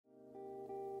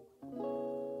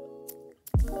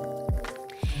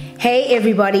Hey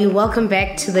everybody, welcome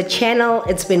back to the channel.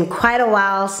 It's been quite a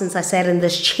while since I sat in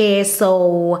this chair,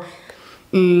 so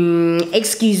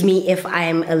excuse me if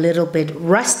I'm a little bit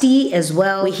rusty as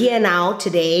well. We're here now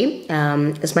today.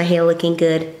 Is my hair looking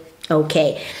good?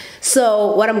 Okay.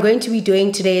 So what I'm going to be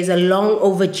doing today is a long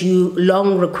overdue,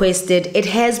 long requested. It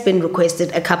has been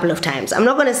requested a couple of times. I'm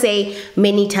not going to say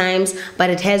many times, but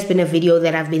it has been a video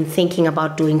that I've been thinking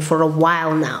about doing for a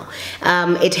while now.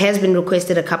 It has been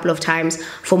requested a couple of times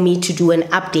for me to do an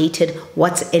updated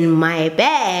what's in my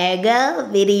bag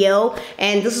video,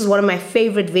 and this is one of my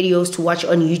favorite videos to watch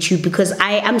on YouTube because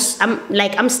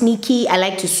I'm sneaky. I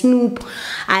like to snoop.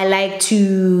 I like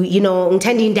to, you know,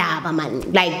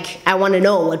 like I want to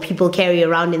know what people carry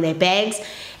around in their bags,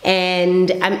 and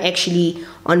I'm actually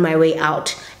on my way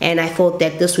out, and I thought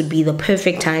that this would be the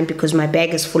perfect time because my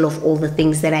bag is full of all the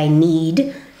things that I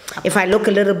need. If I look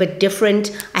a little bit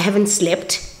different, I haven't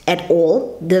slept at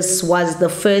all. This was the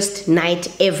first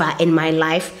night ever in my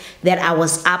life that I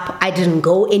was up. I didn't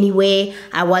go anywhere.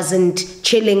 I wasn't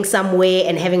chilling somewhere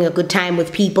and having a good time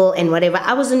with people and whatever.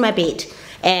 I was in my bed.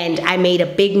 And I made a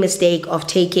big mistake of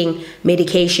taking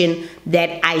medication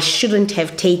that I shouldn't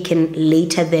have taken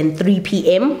later than 3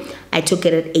 p.m. I took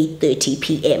it at 8:30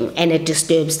 p.m. and it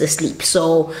disturbs the sleep.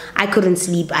 So I couldn't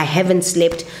sleep. I haven't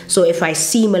slept. So if I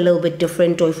seem a little bit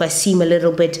different, or if I seem a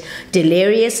little bit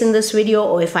delirious in this video,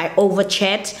 or if I over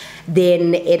chat,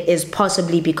 then it is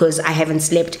possibly because I haven't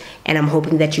slept, and I'm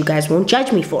hoping that you guys won't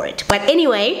judge me for it. But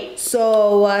anyway,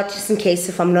 so just in case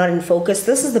if I'm not in focus,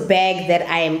 this is the bag that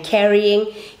I am carrying.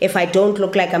 If I don't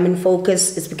look like I'm in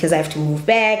focus, it's because I have to move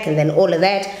back and then all of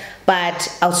that,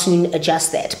 but I'll soon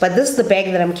adjust that. But this is the bag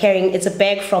that I'm carrying. It's a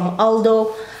bag from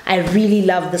Aldo. I really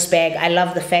love this bag. I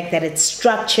love the fact that it's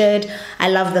structured. I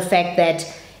love the fact that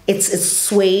it's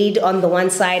suede on the one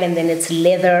side and then it's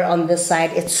leather on this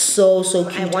side. It's so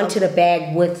cute. I wanted a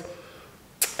bag with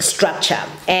structure,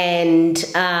 and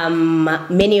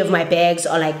many of my bags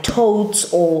are like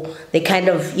totes, or they kind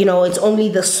of, you know, it's only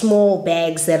the small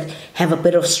bags that have a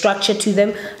bit of structure to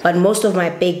them, but most of my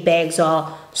big bags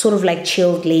are sort of like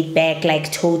chilled, laid back,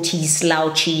 like toty,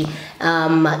 slouchy.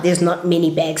 There's not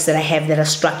many bags that I have that are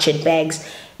structured bags,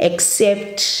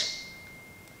 except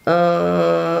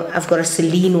I've got a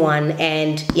Celine one,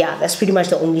 and yeah, that's pretty much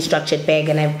the only structured bag,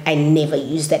 and I never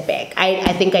use that bag.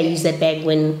 I think I use that bag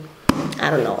when, I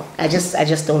don't know, I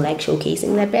just don't like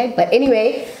showcasing that bag. But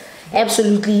anyway,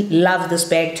 absolutely love this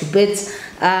bag to bits.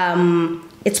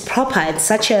 It's proper. It's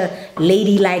such a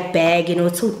ladylike bag, you know.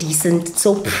 It's so decent, it's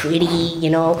so pretty, you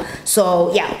know.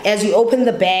 So yeah, as you open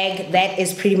the bag, that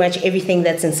is pretty much everything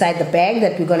that's inside the bag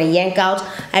that we're gonna yank out.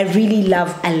 I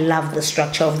love the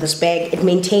structure of this bag. It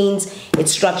maintains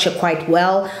its structure quite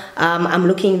well. I'm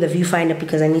looking in the viewfinder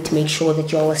because I need to make sure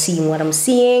that y'all are seeing what I'm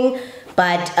seeing.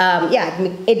 But yeah,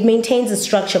 it maintains its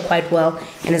structure quite well,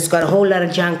 and it's got a whole lot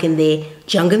of junk in there,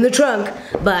 junk in the trunk,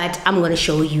 but I'm going to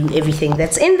show you everything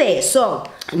that's in there. So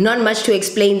not much to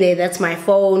explain there. That's my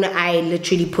phone. I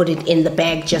literally put it in the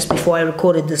bag just before I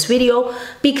recorded this video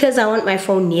because I want my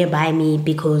phone nearby me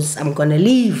because I'm going to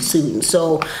leave soon.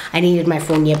 So I needed my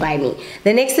phone nearby me.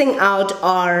 The next thing out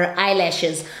are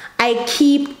eyelashes. I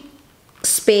keep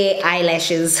spare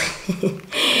eyelashes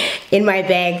in my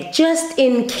bag just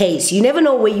in case. You never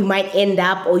know where you might end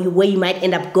up, or where you might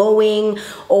end up going,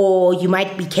 or you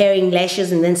might be carrying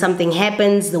lashes and then something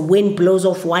happens, the wind blows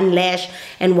off one lash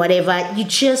and whatever. You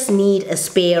just need a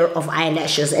spare of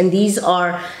eyelashes, and these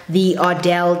are the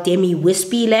Ardell Demi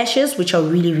Wispy lashes, which are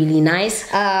really nice.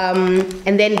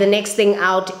 And then the next thing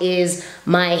out is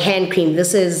my hand cream.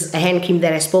 This is a hand cream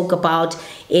that I spoke about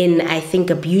in, I think,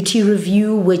 a beauty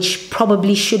review, which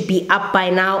probably should be up by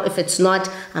now. If it's not,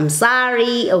 I'm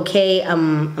sorry, okay?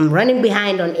 I'm running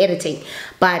behind on editing.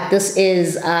 But this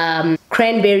is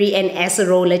cranberry and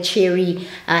acerola cherry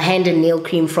hand and nail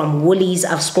cream from Woolies.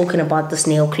 I've spoken about this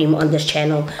nail cream on this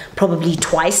channel probably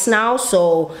twice now,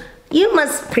 so you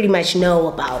must pretty much know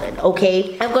about it,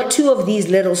 okay? I've got 2 of these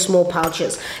little small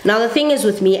pouches. Now the thing is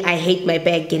with me, I hate my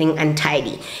bag getting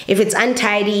untidy. If it's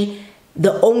untidy,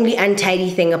 the only untidy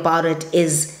thing about it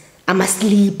is I'm a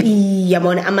sleepy,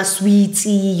 I'm a sweetie.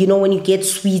 You know, when you get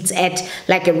sweets at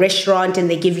like a restaurant and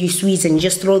they give you sweets and you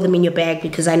just throw them in your bag,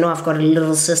 because I know I've got a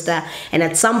little sister, and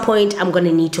at some point I'm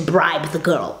gonna need to bribe the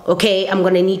girl, okay? I'm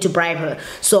gonna need to bribe her.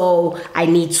 So I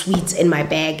need sweets in my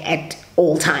bag at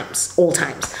all times.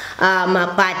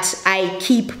 But I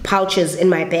keep pouches in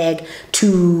my bag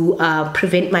to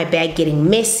prevent my bag getting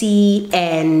messy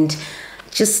and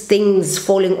just things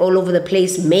falling all over the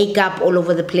place, makeup all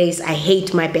over the place. I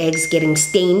hate my bags getting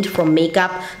stained from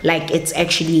makeup. Like, it's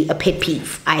actually a pet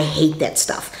peeve. I hate that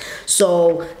stuff.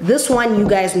 So this one you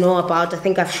guys know about. I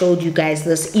think I've showed you guys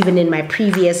this even in my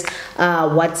previous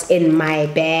what's in my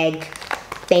bag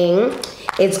thing.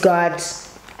 It's got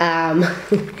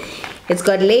it's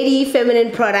got lady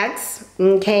feminine products,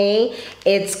 okay?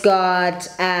 It's got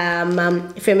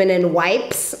feminine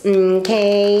wipes,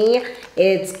 okay?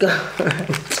 It's got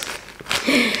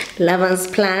Lover's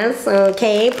Plus,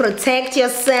 okay? Protect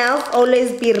yourself,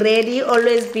 always be ready,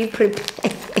 always be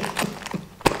prepared.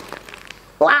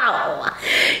 Wow,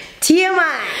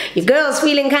 TMI. Your girl's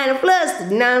feeling kind of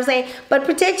flustered, you know what I'm saying? But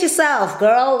protect yourself,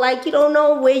 girl. Like, you don't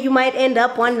know where you might end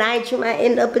up one night. You might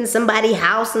end up in somebody's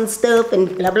house and stuff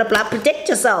and blah, blah, blah. Protect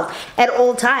yourself at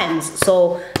all times.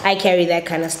 So I carry that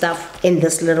kind of stuff in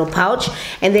this little pouch.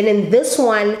 And then in this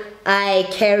one, I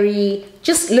carry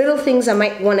just little things I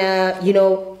might want to, you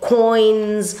know,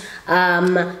 coins,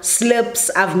 slips.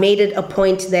 I've made it a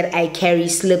point that I carry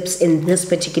slips in this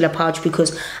particular pouch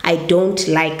because I don't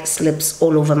like slips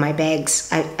all over my bags.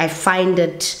 I find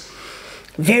it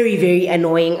very, very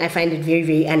annoying. I find it very,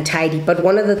 very untidy. But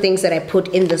one of the things that I put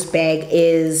in this bag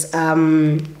is a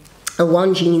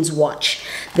Longines watch.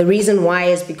 The reason why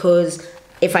is because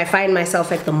if I find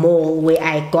myself at the mall where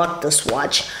I got this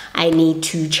watch, I need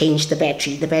to change the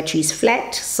battery. The battery is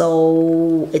flat,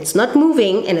 so it's not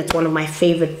moving, and it's one of my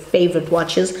favorite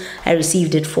watches. I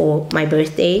received it for my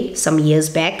birthday some years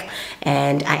back,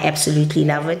 and I absolutely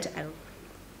love it.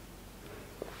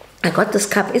 I got this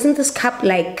cup. Isn't this cup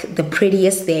like the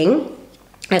prettiest thing?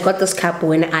 I got this cup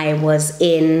when I was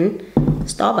in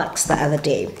Starbucks the other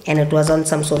day, and it was on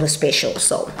some sort of special.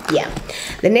 So yeah,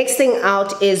 the next thing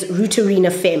out is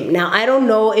Rooterina Femme. Now, I don't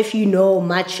know if you know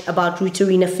much about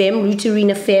Rooterina Femme.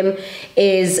 Rooterina Femme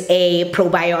is a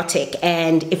probiotic,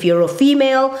 and if you're a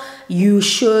female, you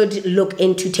should look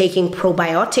into taking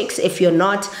probiotics. If you're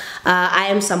not, I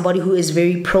am somebody who is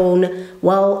very prone.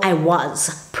 Well, I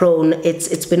was prone.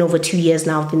 It's been over 2 years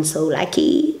now. I've been so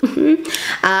lucky.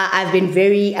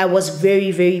 I was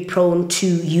very prone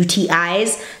to UTIs.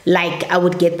 Like, I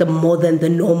would get them more than the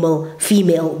normal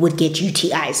female would get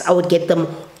UTIs. I would get them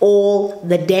all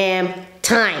the damn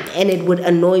time, and it would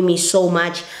annoy me so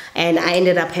much, and I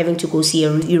ended up having to go see a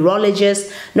urologist.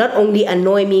 Not only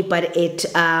annoy me, but it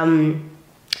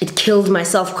killed my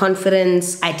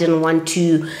self-confidence. I didn't want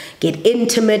to get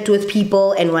intimate with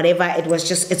people and whatever. It was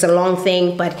just, it's a long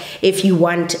thing, but if you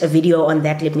want a video on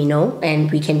that, let me know and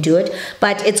we can do it.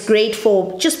 But it's great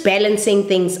for just balancing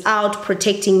things out,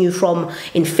 protecting you from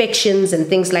infections and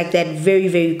things like that.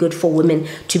 Very good for women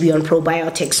to be on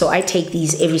probiotics. So I take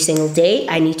these every single day.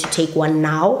 I need to take one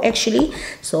now, actually.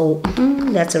 So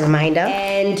that's a reminder.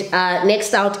 And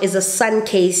next out is a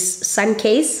sunglass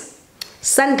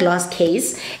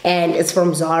case, and it's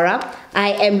from Zara.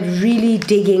 I am really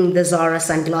digging the Zara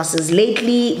sunglasses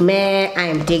lately, man. I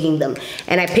am digging them,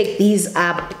 and I picked these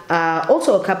up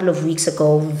also a couple of weeks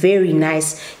ago. Very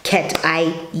nice cat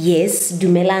eye. Yes,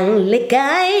 dumelang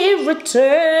lekai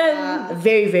return.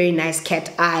 Very nice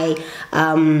cat eye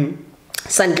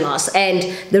sunglass. And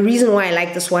the reason why I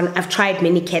like this one, I've tried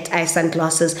many cat eye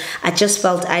sunglasses. I just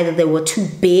felt either they were too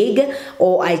big,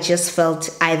 or I just felt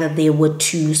either they were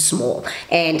too small,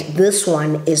 and this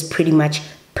one is pretty much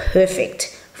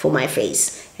perfect for my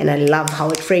face, and I love how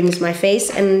it frames my face.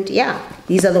 And yeah,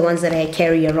 these are the ones that I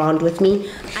carry around with me.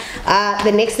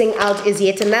 The next thing out is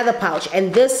yet another pouch,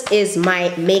 and this is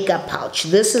my makeup pouch.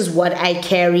 This is what I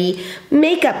carry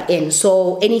makeup in.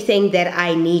 So anything that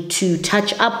I need to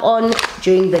touch up on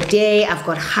during the day. I've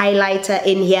got highlighter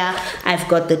in here. I've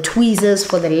got the tweezers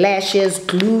for the lashes,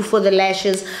 glue for the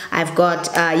lashes. I've got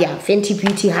Fenty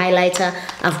Beauty highlighter.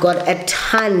 I've got a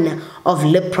ton of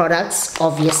lip products,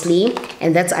 obviously,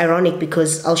 and that's ironic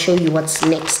because I'll show you what's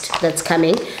next that's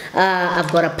coming.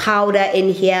 I've got a powder in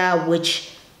here, which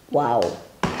wow,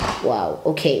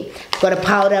 okay, got a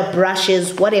powder,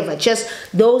 brushes, whatever, just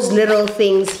those little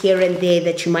things here and there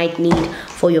that you might need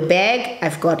for your bag.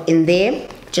 I've got in there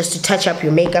just to touch up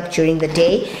your makeup during the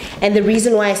day. And the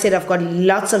reason why I said I've got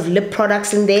lots of lip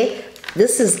products in there,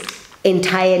 this is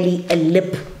entirely a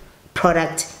lip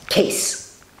product case.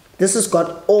 This has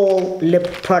got all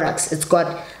lip products. It's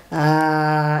got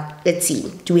let's see,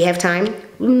 do we have time?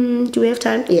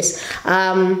 Yes.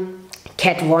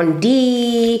 Kat Von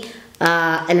D,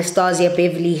 Anastasia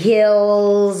Beverly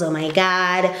Hills, oh my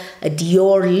god, a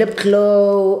Dior lip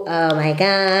glow, oh my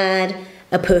god,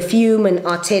 a perfume, an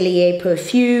Atelier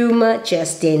perfume,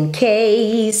 just in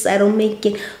case I don't make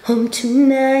it home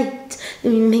tonight.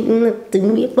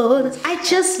 I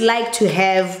just like to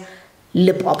have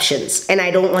lip options, and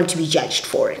I don't want to be judged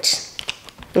for it.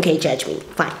 Okay, judge me,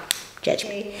 fine, judge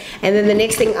me. And then the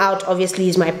next thing out obviously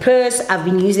is my purse. I've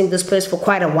been using this purse for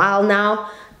quite a while now,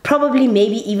 probably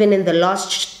maybe even in the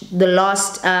last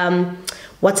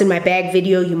what's in my bag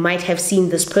video, you might have seen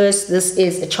this purse. This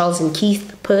is a Charles &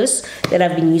 Keith purse that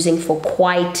I've been using for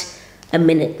quite a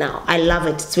minute now. I love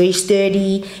it. It's very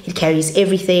sturdy. It carries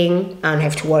everything. I don't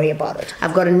have to worry about it.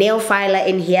 I've got a nail filer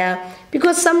in here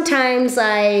because sometimes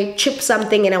I chip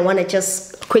something and I want to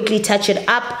just quickly touch it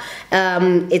up.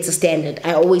 It's a standard.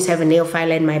 I always have a nail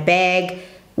filer in my bag.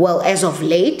 Well, as of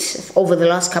late, over the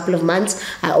last couple of months,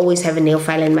 I always have a nail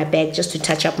filer in my bag just to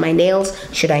touch up my nails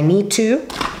should I need to.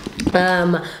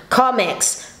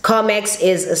 Carmex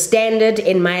is a standard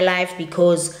in my life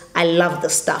because I love the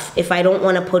stuff. If I don't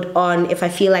want to put on, if I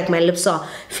feel like my lips are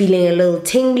feeling a little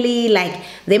tingly, like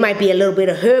there might be a little bit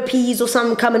of herpes or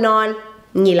something coming on,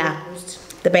 nila.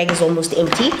 The bag is almost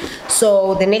empty.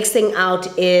 So the next thing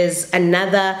out is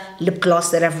another lip gloss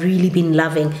that I've really been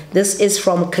loving. This is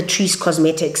from Catrice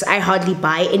Cosmetics. I hardly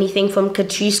buy anything from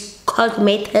Catrice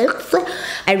Cosmetics.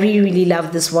 I really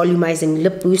love this volumizing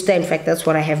lip booster. In fact, that's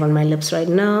what I have on my lips right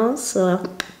now. So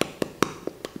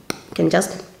you can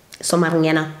just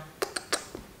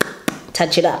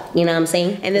touch it up, you know what I'm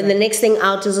saying? And then the next thing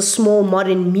out is a small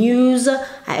Modern Muse.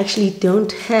 I actually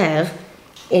don't have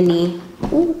any.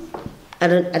 I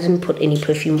didn't put any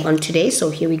perfume on today, so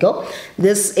here we go.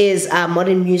 This is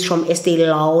Modern Muse from Estee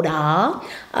Lauder.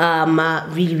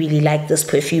 Really like this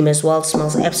perfume as well. It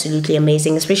smells absolutely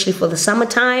amazing, especially for the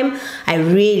summertime. I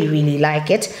really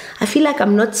like it. I feel like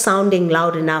I'm not sounding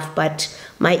loud enough, but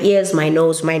my ears, my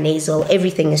nose, my nasal,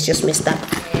 everything is just messed up.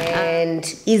 And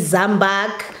is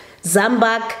Zambak.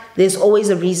 Zambak, there's always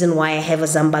a reason why I have a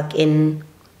Zambak in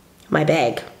my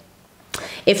bag.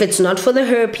 If it's not for the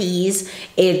herpes,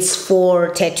 it's for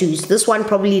tattoos. This one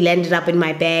probably landed up in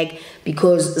my bag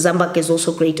because Zambak is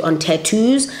also great on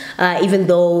tattoos. Even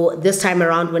though this time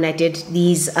around when I did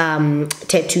these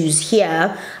tattoos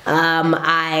here,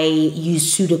 I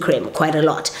used Sudocrem quite a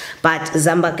lot. But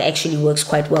Zambak actually works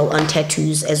quite well on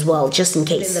tattoos as well, just in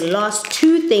case. And the last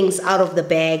two things out of the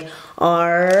bag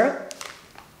are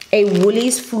a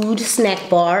Woolies food snack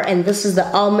bar, and this is the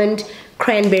almond,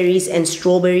 cranberries and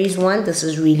strawberries one. This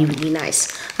is really nice.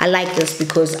 I like this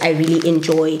because I really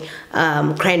enjoy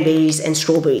cranberries and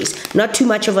strawberries. Not too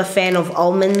much of a fan of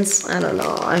almonds. I don't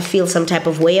know, I feel some type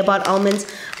of way about almonds,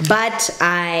 but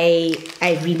I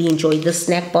really enjoy this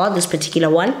snack bar, this particular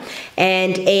one.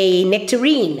 And a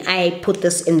nectarine. I put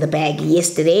this in the bag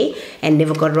yesterday and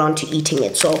never got around to eating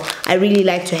it. So I really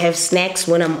like to have snacks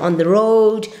when I'm on the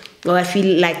road, or I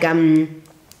feel like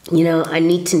you know, I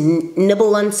need to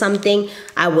nibble on something.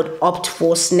 I would opt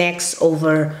for snacks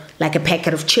over like a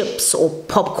packet of chips or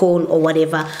popcorn or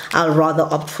whatever. I'll rather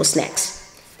opt for snacks.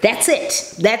 That's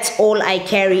it. That's all I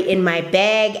carry in my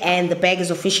bag, and the bag is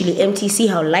officially empty. See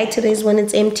how light it is when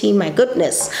it's empty? My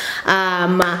goodness.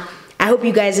 I hope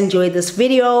you guys enjoyed this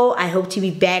video. I hope to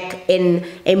be back in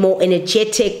a more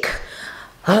energetic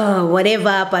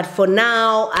whatever, but for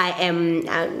now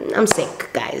I'm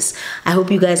sick, guys. I hope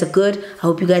you guys are good. I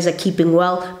hope you guys are keeping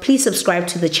well. Please subscribe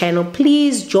to the channel.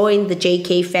 Please join the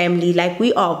JK family. Like,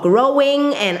 we are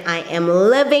growing and I am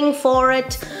living for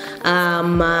it.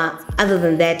 Other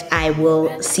than that, I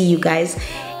will see you guys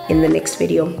in the next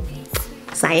video.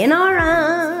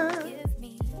 Sayonara.